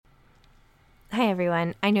Hi,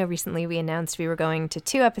 everyone. I know recently we announced we were going to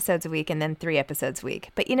 2 episodes a week and then 3 episodes a week.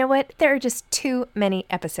 But you know what? There are just too many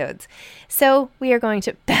episodes. So we are going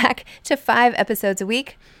back to 5 episodes a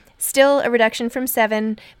week. Still a reduction from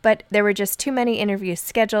 7, but there were just too many interviews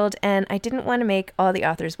scheduled, and I didn't want to make all the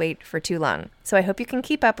authors wait for too long. So I hope you can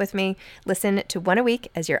keep up with me. Listen to 1 a week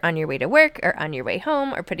as you're on your way to work or on your way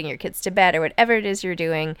home or putting your kids to bed or whatever it is you're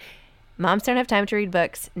doing. Moms Don't Have Time to Read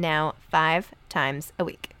Books, now 5 times a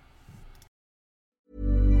week.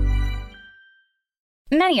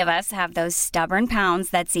 Many of us have those stubborn pounds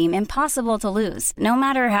that seem impossible to lose, no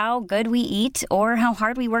matter how good we eat or how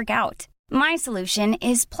hard we work out. My solution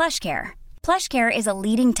is PlushCare. PlushCare is a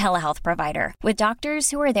leading telehealth provider with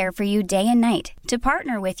doctors who are there for you day and night to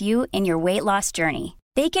partner with you in your weight loss journey.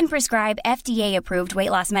 They can prescribe FDA-approved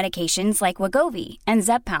weight loss medications like Wegovy and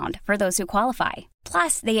Zepbound for those who qualify.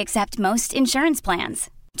 Plus, they accept most insurance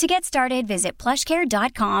plans. To get started, visit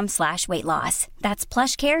plushcare.com/weightloss. That's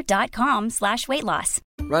plushcare.com/weightloss.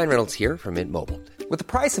 Ryan Reynolds here from Mint Mobile. With the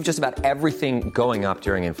price of just about everything going up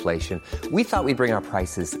during inflation, we thought we'd bring our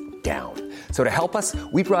prices down. So to help us,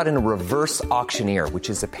 we brought in a reverse auctioneer, which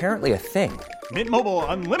is apparently a thing. Mint Mobile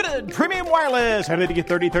Unlimited Premium Wireless. How to get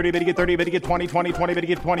 30, 30, bit to get 30, bit to get 20, 20, 20, bit to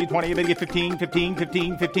get 20, 20, bit to get 15, 15,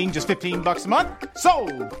 15, 15, just $15 a month?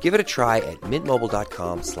 Sold! Give it a try at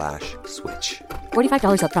mintmobile.com/switch.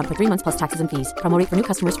 $45 up front for 3 months plus taxes and fees. Promo rate for new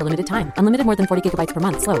customers for limited time. Unlimited more than 40 gigabytes per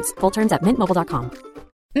month. Slows full terms at mintmobile.com.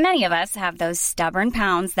 Many of us have those stubborn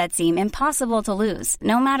pounds that seem impossible to lose,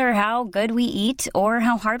 no matter how good we eat or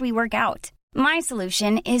how hard we work out. My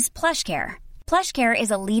solution is PlushCare. PlushCare is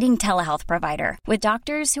a leading telehealth provider with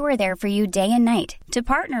doctors who are there for you day and night to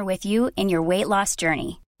partner with you in your weight loss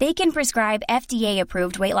journey. They can prescribe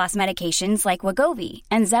FDA-approved weight loss medications like Wegovy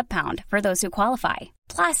and Zepbound for those who qualify.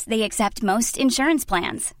 Plus, they accept most insurance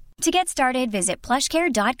plans. To get started, visit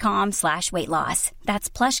plushcare.com/weightloss.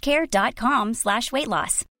 That's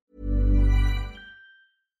plushcare.com/weightloss.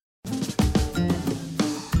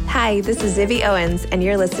 Hi, this is Zibby Owens, and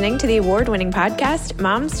you're listening to the award-winning podcast,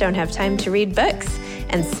 Moms Don't Have Time to Read Books.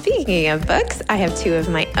 And speaking of books, I have 2 of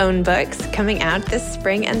my own books coming out this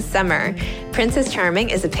spring and summer. Princess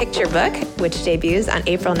Charming is a picture book, which debuts on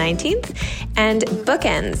April 19th, and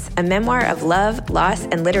Bookends, a memoir of love, loss,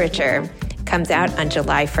 and literature, comes out on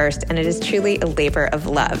July 1st, and it is truly a labor of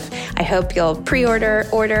love. I hope you'll pre-order,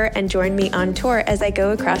 order, and join me on tour as I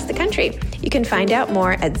go across the country. You can find out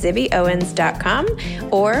more at zibbyowens.com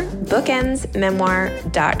or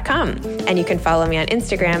bookendsmemoir.com. And you can follow me on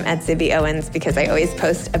Instagram at zibbyowens because I always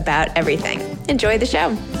post about everything. Enjoy the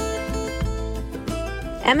show.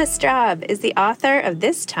 Emma Straub is the author of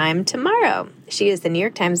This Time Tomorrow. She is the New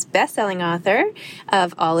York Times bestselling author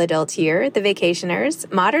of All Adult Year, The Vacationers,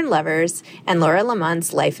 Modern Lovers, and Laura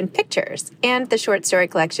Lamont's Life in Pictures, and the short story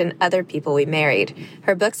collection Other People We Married.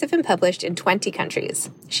 Her books have been published in 20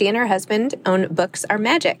 countries. She and her husband own Books Are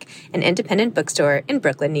Magic, an independent bookstore in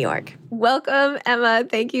Brooklyn, New York. Welcome, Emma.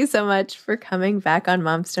 Thank you so much for coming back on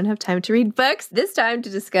Moms Don't Have Time to Read Books, this time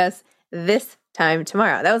to discuss This Time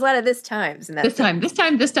Tomorrow. That was a lot of this times. In that this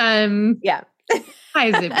time. Yeah.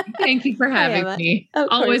 Hi, Zip. Thank you for having me.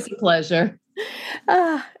 Always a pleasure.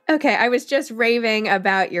 Okay, I was just raving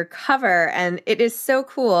about your cover, and it is so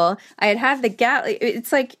cool. I had the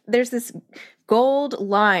it's like there's this gold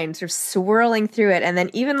line sort of swirling through it, and then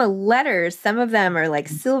even the letters, some of them are like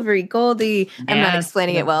silvery, goldy. I'm not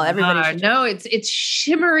explaining it well. Everybody should. No, it's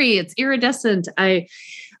shimmery. It's iridescent. I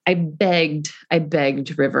begged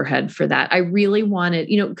Riverhead for that. I really wanted,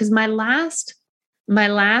 because my last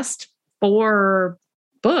 4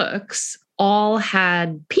 books all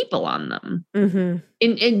had people on them in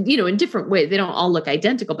different ways. They don't all look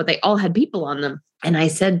identical, but they all had people on them. And I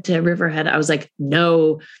said to Riverhead, I was like,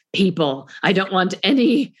 no people. I don't want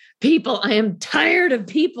any people. I am tired of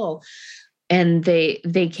people. And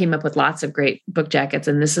they came up with lots of great book jackets.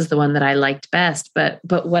 And this is the one that I liked best. But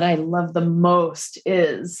what I love the most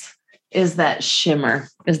is that shimmer,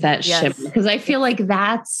 shimmer. Because I feel like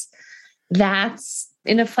that's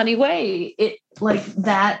in a funny way, it like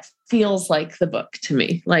that feels like the book to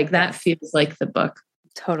me. Like that feels like the book.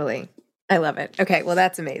 Totally. I love it. Okay. Well,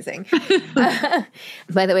 that's amazing.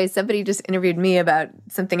 By the way, somebody just interviewed me about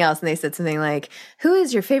something else, and they said something like, who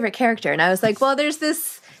is your favorite character? And I was like, well, there's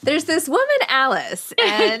this woman, Alice,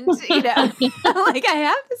 and, like, I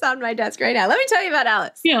have this on my desk right now. Let me tell you about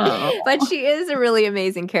Alice. Yeah. But she is a really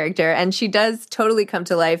amazing character, and she does totally come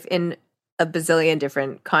to life in a bazillion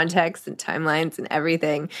different contexts and timelines and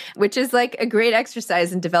everything, which is like a great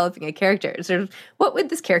exercise in developing a character. Sort of, what would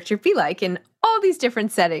this character be like in all these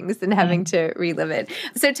different settings and having to relive it?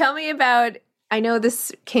 So tell me about, I know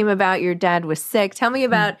this came about, your dad was sick. Tell me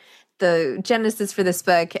about the genesis for this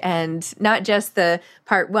book, and not just the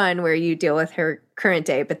part 1 where you deal with her current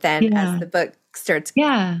day, but then as the book starts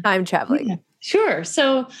time traveling. Yeah. Sure.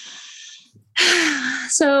 So,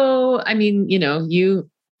 I mean, you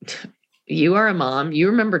are a mom. You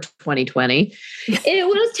remember 2020. It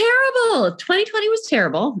was terrible. 2020 was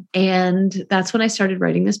terrible. And that's when I started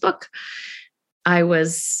writing this book. I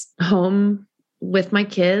was home with my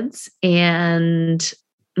kids, and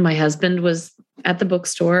my husband was at the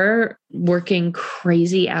bookstore working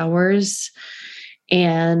crazy hours,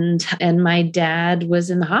 and my dad was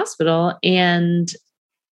in the hospital, and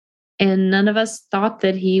none of us thought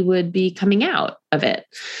that he would be coming out of it.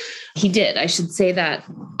 He did. I should say that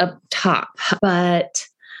up top. But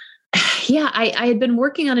yeah, I had been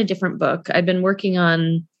working on a different book. I'd been working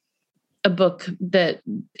on a book that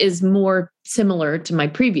is more similar to my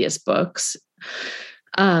previous books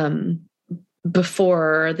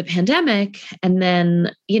before the pandemic. And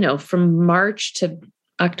then, from March to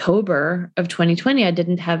October of 2020, I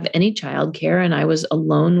didn't have any childcare, and I was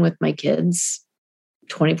alone with my kids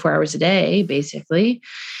 24 hours a day, basically.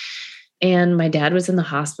 And my dad was in the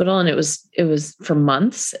hospital, and it was for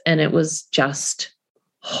months, and it was just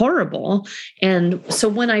horrible. And so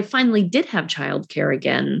when I finally did have childcare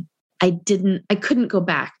again, I couldn't go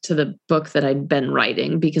back to the book that I'd been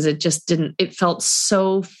writing, because it felt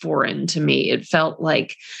so foreign to me. It felt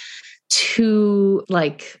too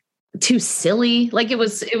silly. Like it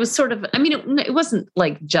was sort of, I mean, it wasn't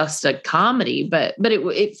like just a comedy, but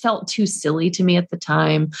it felt too silly to me at the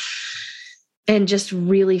time, and just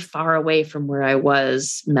really far away from where I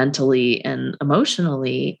was mentally and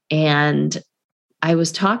emotionally. And I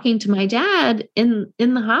was talking to my dad in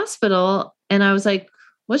the hospital, and I was like,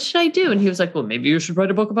 what should I do? And he was like, well, maybe you should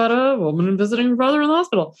write a book about a woman visiting her brother in the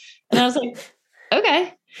hospital. And I was like,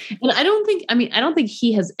 okay. And I don't think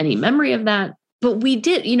he has any memory of that, but we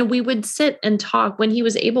did, we would sit and talk when he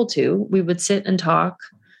was able to. We would sit and talk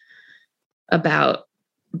about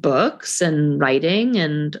books and writing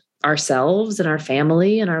and ourselves and our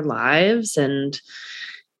family and our lives. And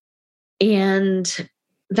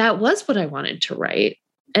that was what I wanted to write.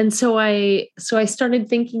 And so I started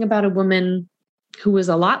thinking about a woman who was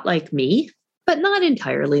a lot like me, but not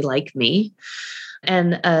entirely like me,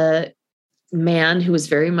 and a man who was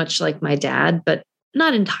very much like my dad, but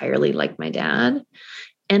not entirely like my dad.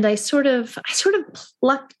 And I sort of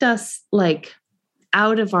plucked us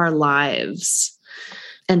out of our lives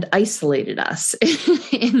and isolated us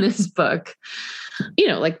in this bok.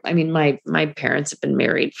 My parents have been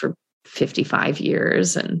married for 55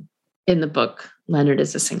 years. And in the book, Leonard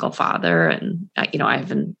is a single father. And, I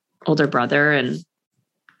have an older brother, and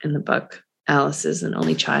in the book, Alice is an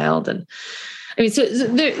only child. And I mean, so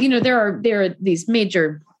there are these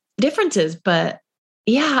major differences, but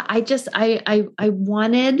yeah, I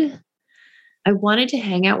wanted to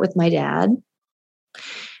hang out with my dad.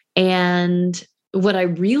 And what I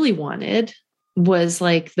really wanted was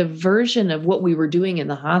the version of what we were doing in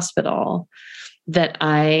the hospital that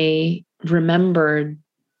I remembered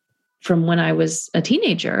from when I was a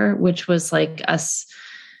teenager, which was us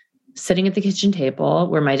sitting at the kitchen table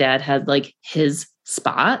where my dad had his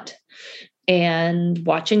spot, and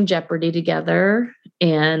watching Jeopardy together,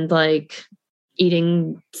 and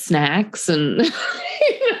eating snacks, and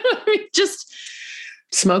just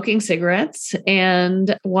smoking cigarettes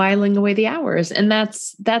and whiling away the hours. And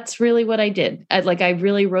that's really what I did. I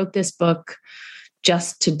really wrote this book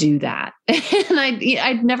just to do that. And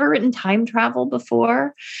I'd never written time travel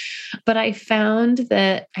before, but I found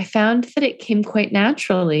that it came quite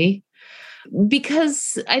naturally,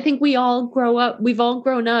 because I think we've all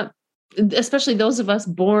grown up, especially those of us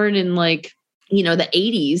born in the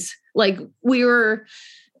 80s, we were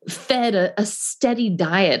fed a steady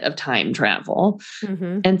diet of time travel.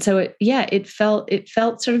 Mm-hmm. And so it felt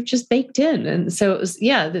sort of just baked in. And so it was,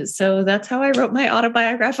 so that's how I wrote my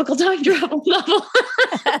autobiographical time travel novel.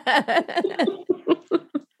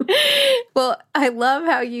 Well, I love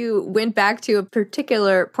how you went back to a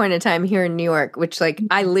particular point in time here in New York, which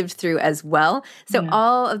I lived through as well. So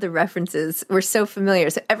all of the references were so familiar.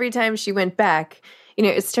 So every time she went back,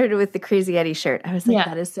 it started with the Crazy Eddie shirt. I was like,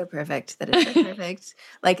 that is so perfect. That is so perfect.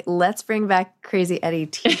 Let's bring back Crazy Eddie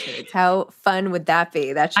t-shirts. How fun would that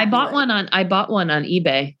be? I bought one on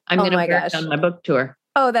eBay. I'm going to wear it on my book tour.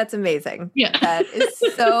 Oh, that's amazing. Yeah. That is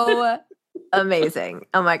so amazing.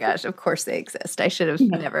 Oh my gosh. Of course they exist. I should have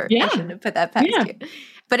I shouldn't have put that past you.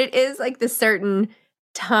 But it is this certain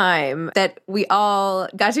time that we all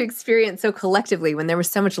got to experience so collectively when there was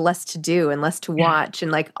so much less to do and less to watch.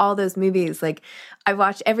 And like all those movies, like I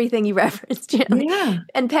watched everything you referenced. You know?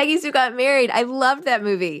 And Peggy's Who Got Married. I loved that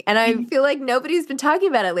movie. And I feel like nobody's been talking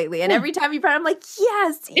about it lately. And every time you brought it, I'm like,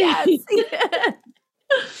 yes.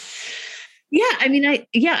 I mean, I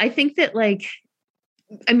think that like,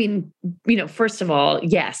 I mean, you know, first of all,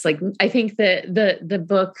 yes, like I think that the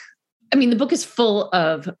book is full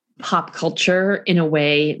of pop culture in a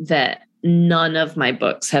way that none of my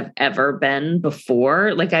books have ever been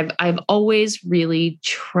before. Like I've always really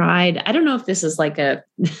tried. I don't know if this is like a,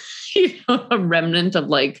 a remnant of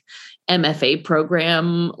like MFA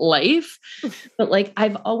program life, but like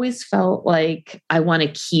I've always felt like I want to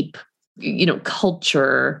keep,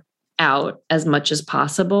 culture out as much as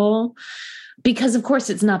possible. Because of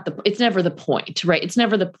course it's never the point, right? It's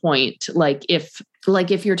never the point. Like if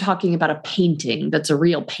you're talking about a painting that's a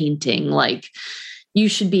real painting, like you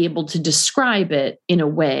should be able to describe it in a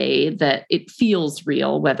way that it feels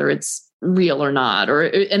real, whether it's real or not,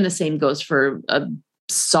 and the same goes for a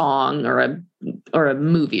song or a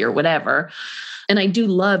movie or whatever. And I do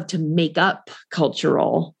love to make up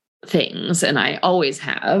cultural things, and I always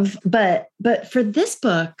have. But for this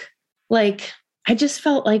book, like, I just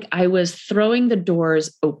felt like I was throwing the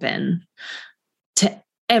doors open to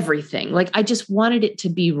everything. Like, I just wanted it to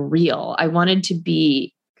be real. I wanted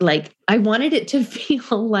it to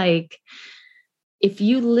feel like if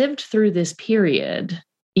you lived through this period,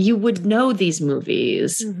 you would know these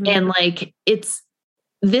movies. Mm-hmm. And like,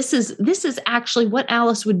 this is actually what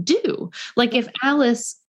Alice would do. Like if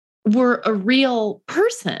Alice were a real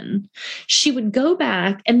person, she would go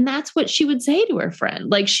back and that's what she would say to her friend.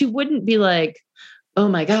 Like, she wouldn't be like, oh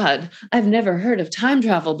my God, I've never heard of time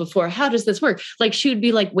travel before. How does this work? Like, she would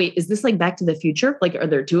be like, wait, is this like Back to the Future? Like, are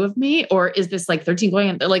there two of me? Or is this like 13 going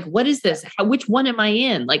on? Like, what is this? Which one am I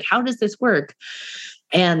in? Like, how does this work?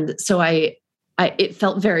 And so it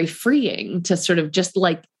felt very freeing to sort of just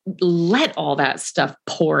like let all that stuff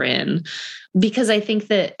pour in, because I think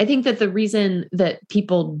that the reason that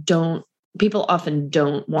people often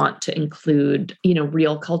don't want to include,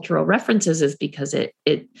 real cultural references is because it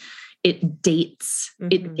dates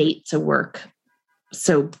a work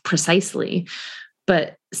so precisely.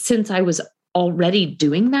 But since I was already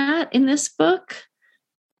doing that in this book,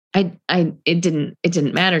 it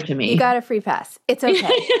didn't matter to me. You got a free pass. It's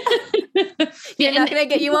okay.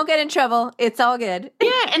 You won't get in trouble. It's all good.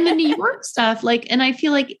 Yeah. And the New York stuff, like, and I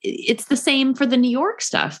feel like it's the same for the New York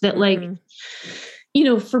stuff that like,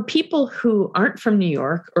 for people who aren't from New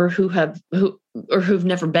York or who've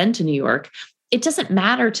never been to New York, it doesn't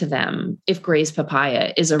matter to them if Gray's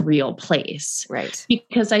Papaya is a real place. Right.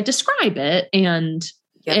 Because I describe it and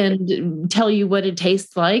tell you what it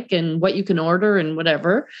tastes like and what you can order and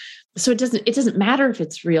whatever. So it doesn't matter if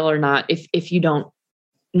it's real or not if you don't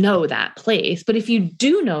know that place. But if you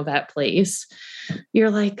do know that place,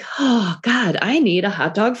 you're like, oh God, I need a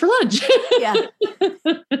hot dog for lunch. Yeah.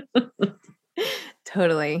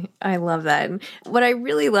 Totally. I love that. What I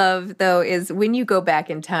really love though is when you go back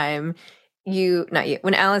in time,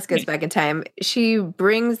 when Alice goes back in time, she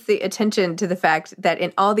brings the attention to the fact that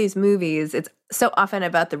in all these movies, it's so often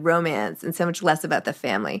about the romance and so much less about the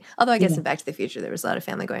family. Although I guess in Back to the Future, there was a lot of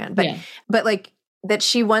family going on. But like that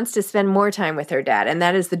she wants to spend more time with her dad. And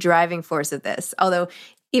that is the driving force of this. Although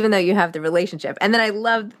even though you have the relationship. And then I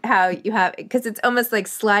love how you have, because it's almost like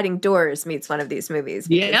Sliding Doors meets one of these movies.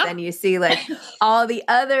 Because then you see like all the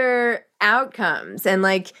other outcomes and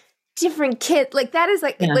like different kids. Like that is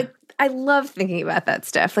like I love thinking about that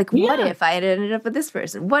stuff. Like, what if I had ended up with this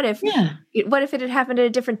person? What if it had happened at a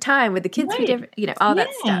different time with the kids be different? All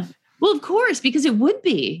that stuff. Well, of course, because it would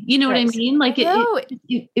be. You know what I mean? Like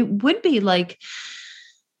it would be like,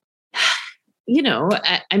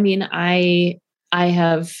 I mean, I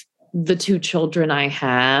have the two children I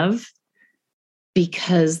have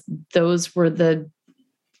because those were the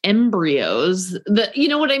embryos that, you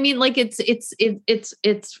know what I mean? Like it's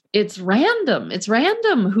random. It's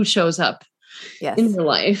random who shows up in your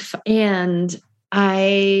life. And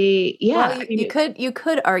you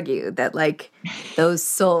could argue that like those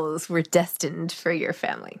souls were destined for your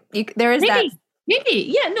family. There is that.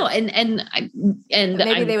 Maybe. Yeah, no. And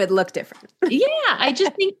maybe they would look different. Yeah. I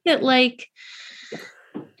just think that like,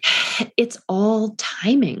 it's all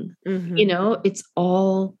timing, it's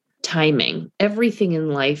all timing. Everything in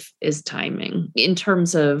life is timing in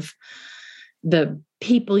terms of the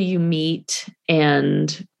people you meet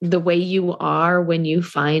and the way you are when you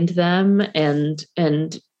find them and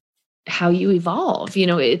how you evolve.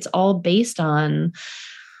 It's all based on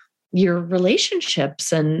your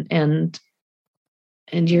relationships and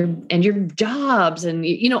your jobs and,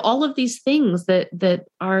 you know, all of these things that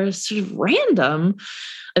are sort of random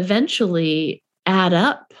eventually add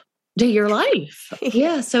up to your life.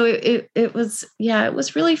 Yeah. So it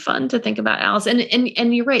was really fun to think about Alice.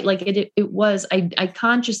 And you're right. Like it was, I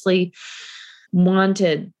consciously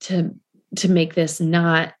wanted to make this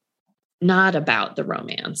not about the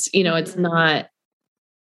romance. You know, it's not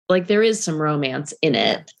like there is some romance in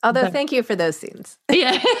it. Although thank you for those scenes.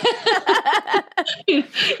 Yeah. you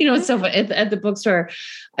know, it's so fun. At the bookstore,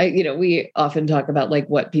 we often talk about like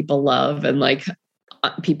what people love and like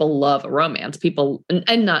people love romance. People,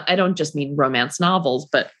 and not, I don't just mean romance novels,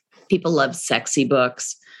 but people love sexy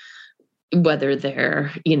books, whether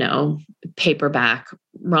they're, you know, paperback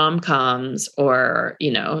rom-coms or,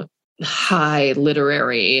 you know, high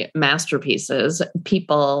literary masterpieces.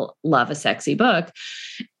 People love a sexy book.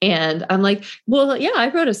 And I'm like, well, yeah, I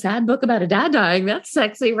wrote a sad book about a dad dying. That's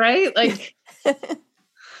sexy, right? Like,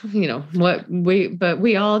 you know,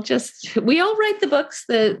 we all write the books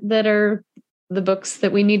that are the books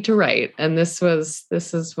that we need to write. And this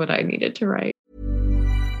is what I needed to write.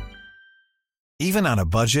 Even on a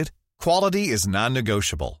budget, quality is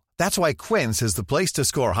non-negotiable. That's why Quince is the place to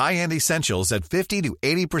score high-end essentials at 50 to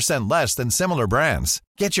 80% less than similar brands.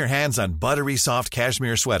 Get your hands on buttery soft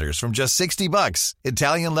cashmere sweaters from just $60,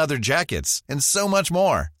 Italian leather jackets, and so much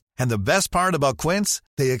more. And the best part about Quince,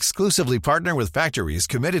 they exclusively partner with factories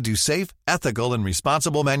committed to safe, ethical, and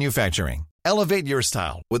responsible manufacturing. Elevate your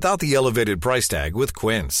style without the elevated price tag with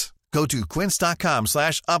Quince. Go to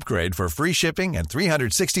quince.com/upgrade for free shipping and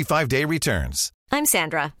 365-day returns. I'm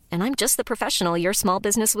Sandra, and I'm just the professional your small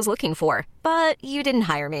business was looking for. But you didn't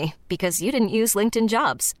hire me because you didn't use LinkedIn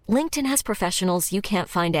Jobs. LinkedIn has professionals you can't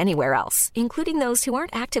find anywhere else, including those who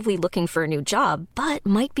aren't actively looking for a new job, but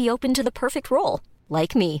might be open to the perfect role,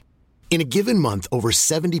 like me. In a given month, over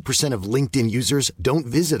 70% of LinkedIn users don't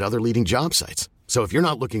visit other leading job sites. So if you're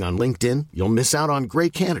not looking on LinkedIn, you'll miss out on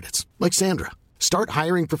great candidates like Sandra. Start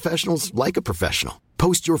hiring professionals like a professional.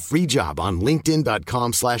 Post your free job on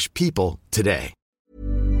linkedin.com/people today.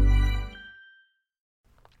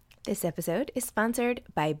 This episode is sponsored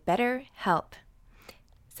by BetterHelp.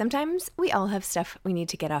 Sometimes we all have stuff we need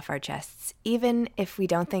to get off our chests. Even if we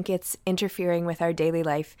don't think it's interfering with our daily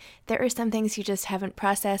life, there are some things you just haven't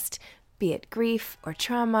processed, be it grief or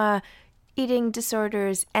trauma, eating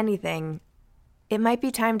disorders, anything. It might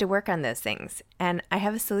be time to work on those things, and I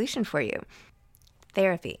have a solution for you.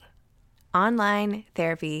 Therapy. Online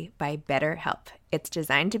therapy by BetterHelp. It's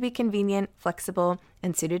designed to be convenient, flexible,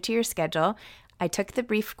 and suited to your schedule. I took the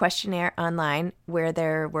brief questionnaire online where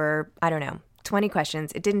there were, 20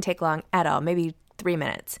 questions. It didn't take long at all, maybe 3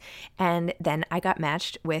 minutes. And then I got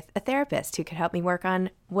matched with a therapist who could help me work on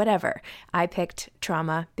whatever. I picked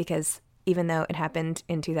trauma because even though it happened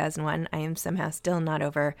in 2001, I am somehow still not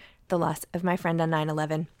over the loss of my friend on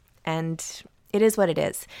 9/11. And it is what it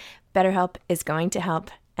is. BetterHelp is going to help.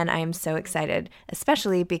 And I am so excited,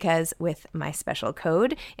 especially because with my special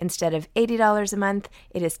code, instead of $80 a month,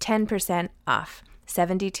 it is 10% off,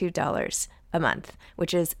 $72 a month,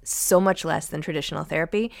 which is so much less than traditional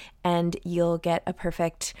therapy. And you'll get a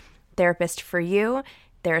perfect therapist for you.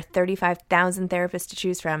 There are 35,000 therapists to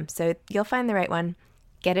choose from, so you'll find the right one.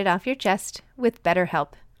 Get it off your chest with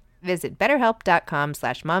BetterHelp. Visit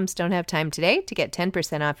betterhelp.com/momsdon'thavetime today to get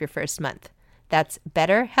 10% off your first month. That's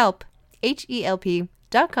BetterHelp,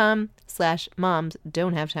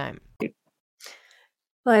 HELP.com/momsdon'thavetime.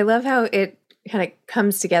 Well, I love how it kind of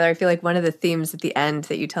comes together. I feel like one of the themes at the end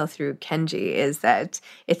that you tell through Kenji is that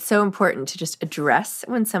it's so important to just address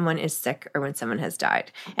when someone is sick or when someone has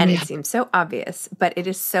died. And it seems so obvious, but it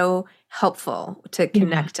is so helpful to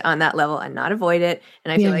connect on that level and not avoid it.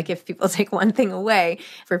 And I feel like if people take one thing away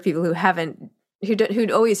for people who haven't,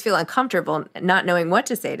 who'd always feel uncomfortable not knowing what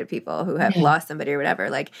to say to people who have lost somebody or whatever,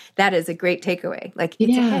 like that is a great takeaway. Like,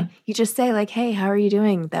 it's okay. You just say like, hey, how are you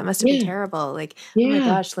doing? That must have been terrible. Like, oh my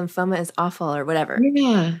gosh, lymphoma is awful or whatever.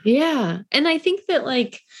 Yeah. Yeah. And I think that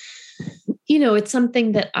like, it's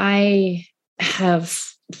something that I have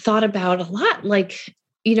thought about a lot. Like,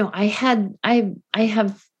 I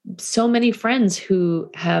have so many friends who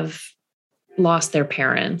have lost their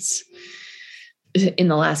parents in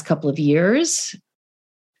the last couple of years.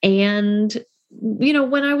 And,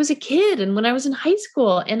 when I was a kid and when I was in high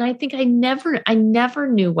school, and I think I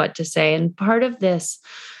never knew what to say. And part of this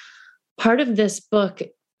book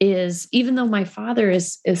is, even though my father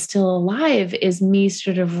is still alive, is me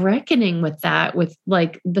sort of reckoning with that, with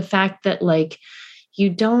like the fact that like, you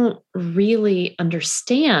don't really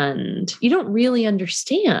understand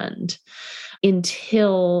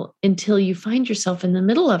until you find yourself in the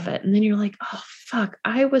middle of it. And then you're like, oh, fuck,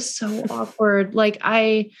 I was so awkward. Like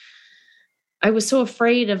I was so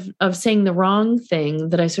afraid of saying the wrong thing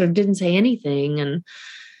that I sort of didn't say anything. And,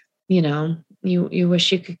 you know, you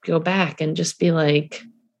wish you could go back and just be like,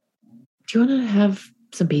 do you want to have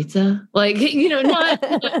some pizza? Like, you know,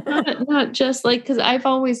 not just like, cause I've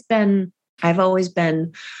always been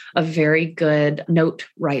a very good note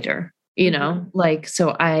writer, you know, like,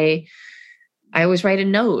 so I always write a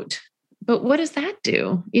note, but what does that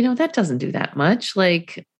do? You know, that doesn't do that much.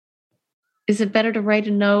 Like, is it better to write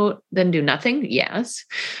a note than do nothing? Yes.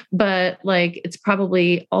 But like, it's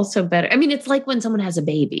probably also better. I mean, it's like when someone has a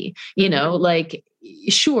baby, you know, like,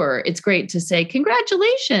 sure, it's great to say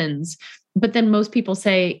congratulations, but then most people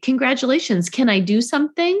say, congratulations, can I do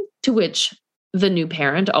something? To which the new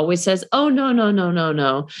parent always says, oh, no, no, no, no,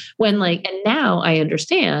 no. When like, and now I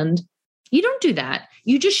understand, you don't do that.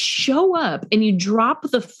 You just show up and you drop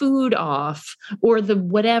the food off or the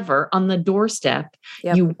whatever on the doorstep.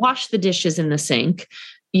 Yep. You wash the dishes in the sink.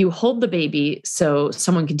 You hold the baby so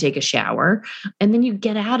someone can take a shower, and then you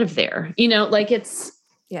get out of there. You know, like it's,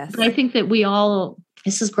 yes. I think that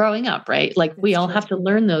this is growing up, right? Like we all have to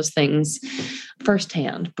learn those things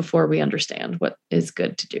firsthand before we understand what is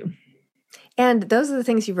good to do. And those are the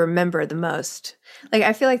things you remember the most. Like,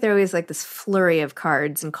 I feel like they're always like this flurry of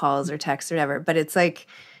cards and calls or texts or whatever. But it's like,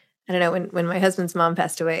 I don't know, when my husband's mom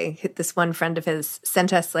passed away, this one friend of his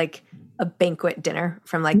sent us like a banquet dinner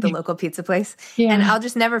from like the local pizza place. Yeah. And I'll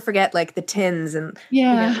just never forget like the tins and you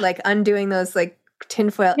know, like undoing those like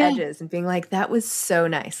tinfoil edges and being like, that was so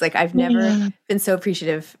nice. Like I've never been so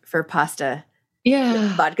appreciative for pasta.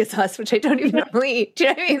 Yeah. Vodka sauce, which I don't even normally eat. Do you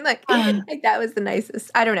know what I mean? Like that was the nicest.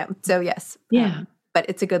 I don't know. So yes. Yeah. But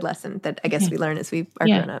it's a good lesson that I guess we learn as we are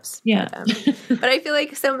grown-ups. Yeah. But I feel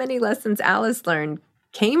like so many lessons Alice learned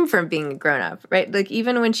came from being a grown-up, right? Like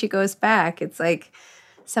even when she goes back, it's like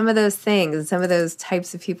some of those things, some of those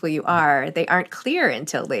types of people you are, they aren't clear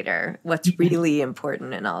until later what's really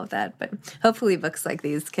important and all of that. But hopefully books like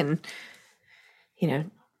these can, you know,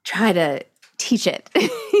 try to teach it,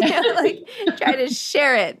 you know, like try to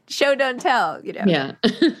share it, show, don't tell, you know? Yeah.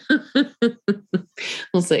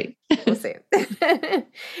 We'll see. We'll see.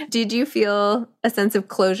 Did you feel a sense of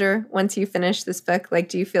closure once you finished this book? Like,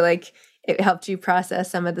 do you feel like it helped you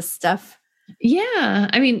process some of the stuff? Yeah.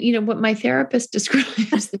 I mean, you know, what my therapist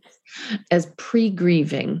describes as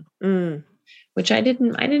pre-grieving, which I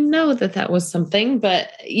didn't know that was something,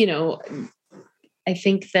 but, you know, I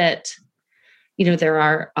think that, you know, there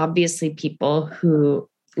are obviously people who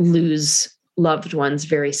lose loved ones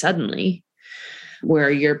very suddenly, where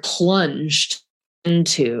you're plunged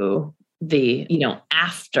into the, you know,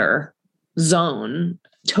 after zone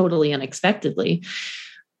totally unexpectedly.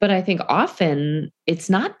 But I think often it's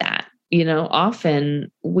not that, you know,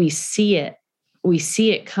 often we see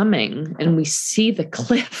it coming and we see the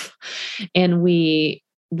cliff and we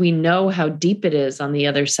know how deep it is on the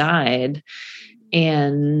other side.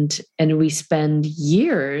 And we spend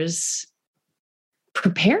years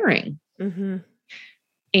preparing. Mm-hmm.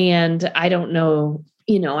 And I don't know,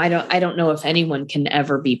 you know, I don't know if anyone can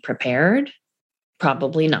ever be prepared.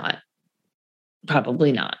 Probably not.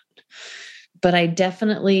 But I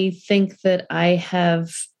definitely think that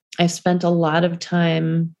I've spent a lot of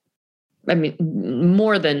time, I mean,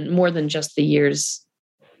 more than just the years,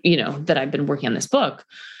 you know, that I've been working on this book,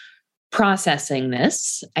 processing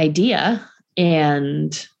this idea.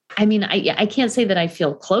 And I mean, I can't say that I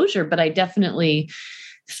feel closure, but I definitely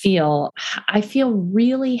feel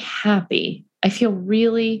really happy. I feel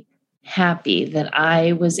really happy that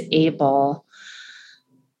I was able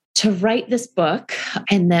to write this book,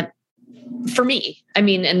 and that for me, I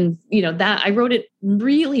mean, and you know, that I wrote it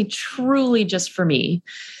really, truly just for me.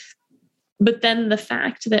 But then the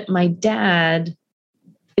fact that my dad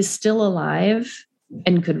is still alive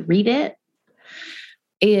and could read it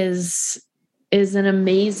is an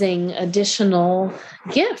amazing additional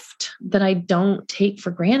gift that I don't take for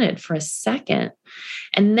granted for a second.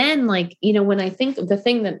 And then like, you know, when I think the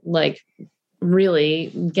thing that like really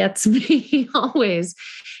gets me always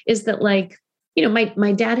is that like, you know,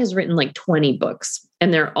 my dad has written like 20 books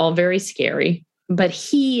and they're all very scary, but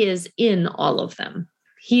he is in all of them.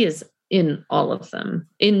 He is in all of them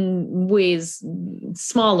in ways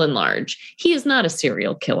small and large. He is not a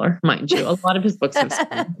serial killer, mind you. A lot of his books have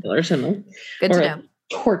serial killers in them. Good to know. A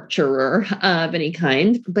torturer of any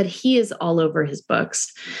kind, but he is all over his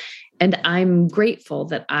books. And I'm grateful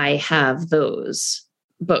that I have those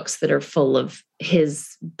books that are full of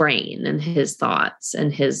his brain and his thoughts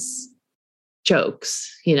and his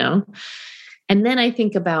jokes, you know? And then I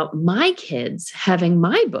think about my kids having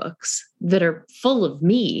my books that are full of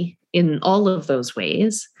me in all of those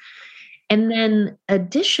ways. And then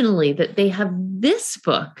additionally, that they have this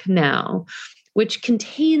book now, which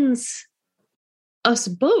contains us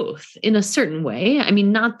both in a certain way. I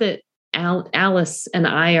mean, not that Alice and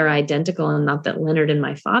I are identical, and not that Leonard and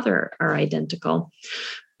my father are identical,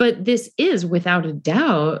 but this is without a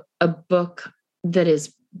doubt a book that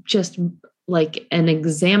is just like an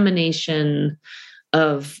examination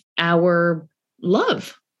of our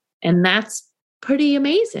love. And that's pretty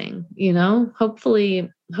amazing. Hopefully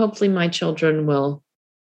my children will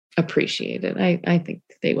appreciate it. I think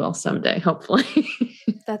they will someday, hopefully.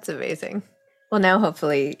 That's amazing. Well, now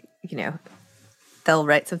hopefully, they'll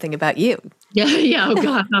write something about you. Yeah. Oh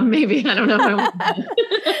God, maybe. I don't know if I want that.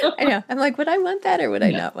 I know. I'm like, would I want that or would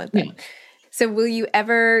I not want that? Yeah. So will you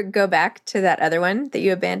ever go back to that other one that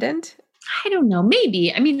you abandoned? I don't know.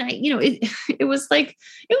 Maybe. I mean, it was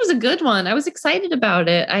a good one. I was excited about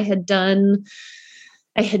it. I had done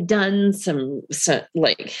some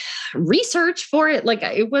like research for it. Like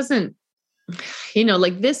it wasn't,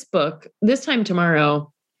 like this book, This Time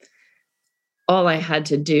Tomorrow, all I had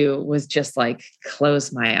to do was just like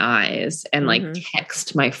close my eyes and like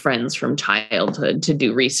text my friends from childhood to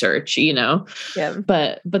do research, Yeah.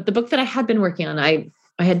 But the book that I had been working on, I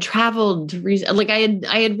had traveled, like I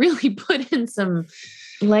had really put in some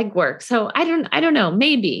legwork. So I don't know.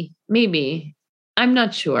 Maybe I'm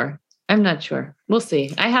not sure. We'll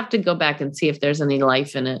see. I have to go back and see if there's any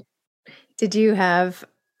life in it. Did you have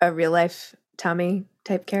a real life Tommy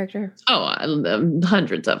type character? Oh,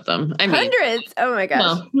 hundreds of them. Hundreds? Oh my gosh.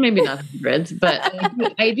 Well, maybe not hundreds, but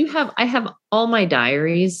I have all my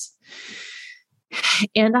diaries,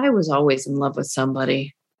 and I was always in love with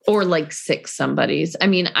somebody, or like 6 somebodies. I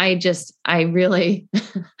mean, I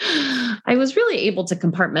was really able to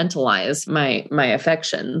compartmentalize my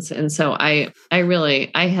affections. And so I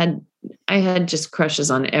had just crushes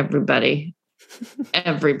on everybody.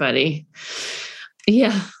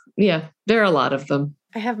 Yeah. There are a lot of them.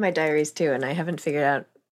 I have my diaries too, and I haven't figured out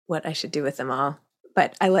what I should do with them all.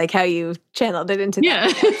 But I like how you channeled it into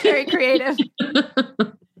that. It's very creative.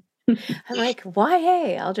 I'm like, why?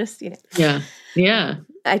 Hey, I'll just, Yeah.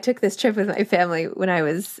 I took this trip with my family when I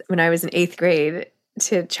was in 8th grade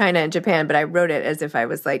to China and Japan, but I wrote it as if I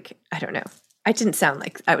was like, I don't know. I didn't sound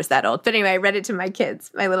like I was that old. But anyway, I read it to my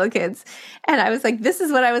kids, my little kids. And I was like, this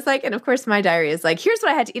is what I was like. And of course, my diary is like, here's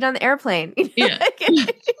what I had to eat on the airplane. Yeah.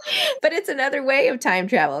 But it's another way of time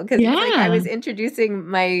travel. Because it's like I was introducing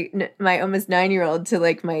my almost 9-year-old to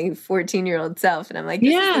like my 14-year-old self. And I'm like,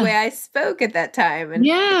 this is the way I spoke at that time. And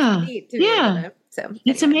it's neat to be able to, so anyway,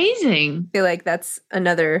 it's amazing. I feel like that's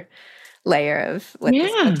another layer of what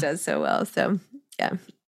this book does so well. So yeah,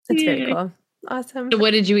 it's very cool. Awesome. So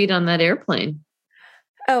what did you eat on that airplane?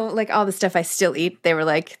 Oh, like all the stuff I still eat. They were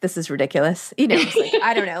like, this is ridiculous. It's like,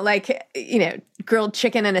 I don't know, like, grilled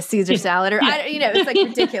chicken and a Caesar salad, or, it's like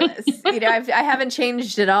ridiculous. I haven't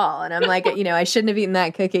changed at all. And I'm like, I shouldn't have eaten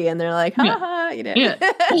that cookie. And they're like,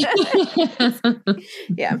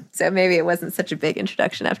 Yeah. So maybe it wasn't such a big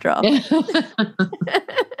introduction after all.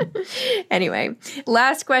 Anyway,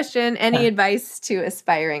 last question. Any advice to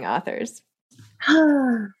aspiring authors?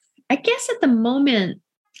 I guess at the moment,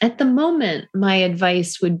 my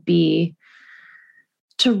advice would be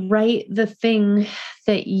to write the thing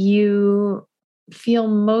that you feel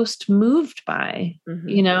most moved by,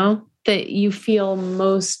 that you feel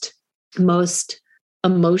most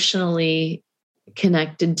emotionally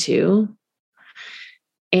connected to,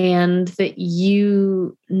 and that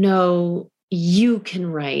you can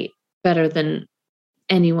write better than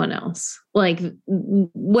anyone else, like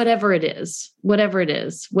whatever it is, whether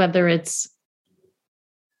it's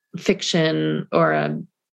fiction or a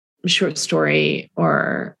short story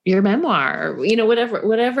or your memoir,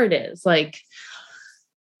 whatever it is, like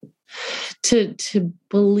to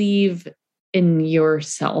believe in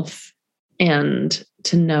yourself and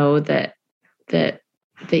to know that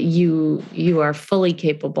you are fully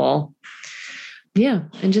capable. Yeah.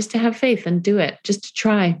 And just to have faith and do it, just to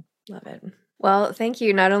try. Love it. Well, thank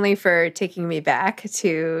you not only for taking me back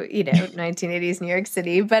to, 1980s New York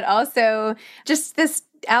City, but also just this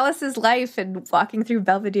Alice's life and walking through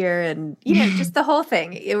Belvedere and, just the whole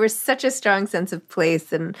thing. It was such a strong sense of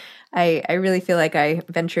place. And I really feel like I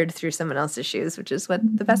ventured through someone else's shoes, which is what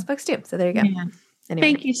the best books do. So there you go. Yeah. Anyway.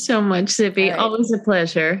 Thank you so much, Zippy. Right. Always a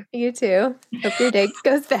pleasure. You too. Hope your day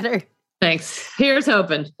goes better. Thanks. Here's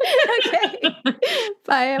hoping. Okay.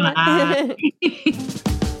 Bye, Emma. Bye.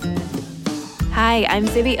 Hi, Hi, I'm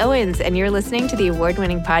Zibby Owens, and you're listening to the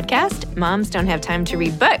award-winning podcast, Moms Don't Have Time to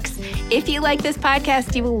Read Books. If you like this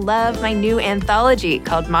podcast, you will love my new anthology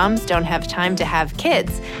called Moms Don't Have Time to Have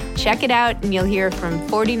Kids. Check it out, and you'll hear from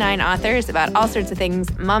 49 authors about all sorts of things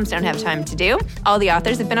moms don't have time to do. All the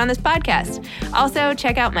authors have been on this podcast. Also,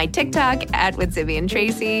 check out my TikTok, @with Zibby and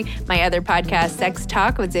Tracy, my other podcast, Sex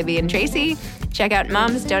Talk with Zibby and Tracy. Check out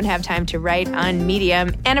Moms Don't Have Time to Write on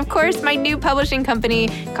Medium. And of course, my new publishing company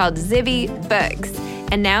called Zibby Books.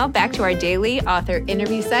 And now back to our daily author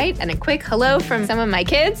interview site and a quick hello from some of my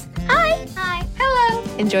kids. Hi. Hi. Hello.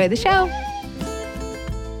 Enjoy the show.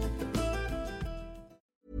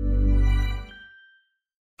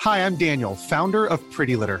 Hi, I'm Daniel, founder of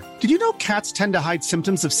Pretty Litter. Did you know cats tend to hide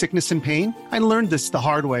symptoms of sickness and pain? I learned this the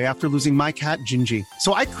hard way after losing my cat, Gingy.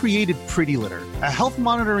 So I created Pretty Litter, a health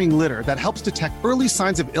monitoring litter that helps detect early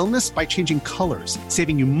signs of illness by changing colors,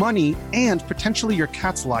 saving you money and potentially your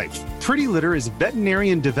cat's life. Pretty Litter is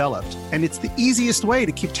veterinarian developed, and it's the easiest way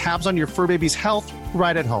to keep tabs on your fur baby's health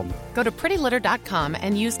right at home. Go to prettylitter.com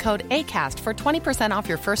and use code ACAST for 20% off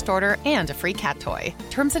your first order and a free cat toy.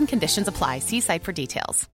 Terms and conditions apply. See site for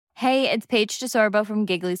details. Hey, it's Paige DeSorbo from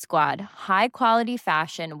Giggly Squad. High quality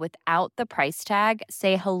fashion without the price tag.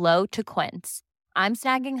 Say hello to Quince. I'm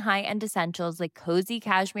snagging high-end essentials like cozy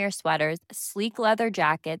cashmere sweaters, sleek leather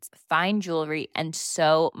jackets, fine jewelry, and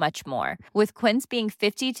so much more. With Quince being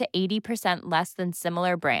 50 to 80% less than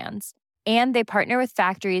similar brands. And they partner with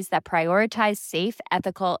factories that prioritize safe,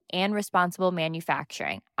 ethical, and responsible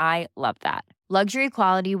manufacturing. I love that. Luxury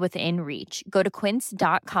quality within reach. Go to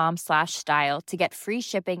quince.com/style to get free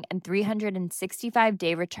shipping and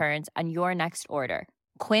 365-day returns on your next order.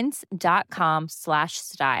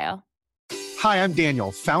 Quince.com/style. Hi, I'm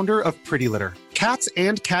Daniel, founder of Pretty Litter. Cats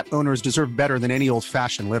and cat owners deserve better than any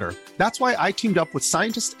old-fashioned litter. That's why I teamed up with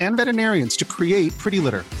scientists and veterinarians to create Pretty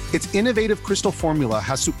Litter. Its innovative crystal formula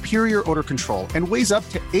has superior odor control and weighs up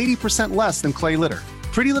to 80% less than clay litter.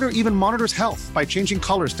 Pretty Litter even monitors health by changing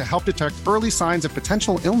colors to help detect early signs of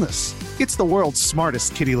potential illness. It's the world's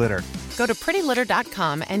smartest kitty litter. Go to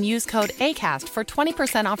prettylitter.com and use code ACAST for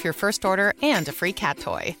 20% off your first order and a free cat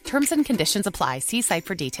toy. Terms and conditions apply. See site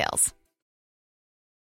for details.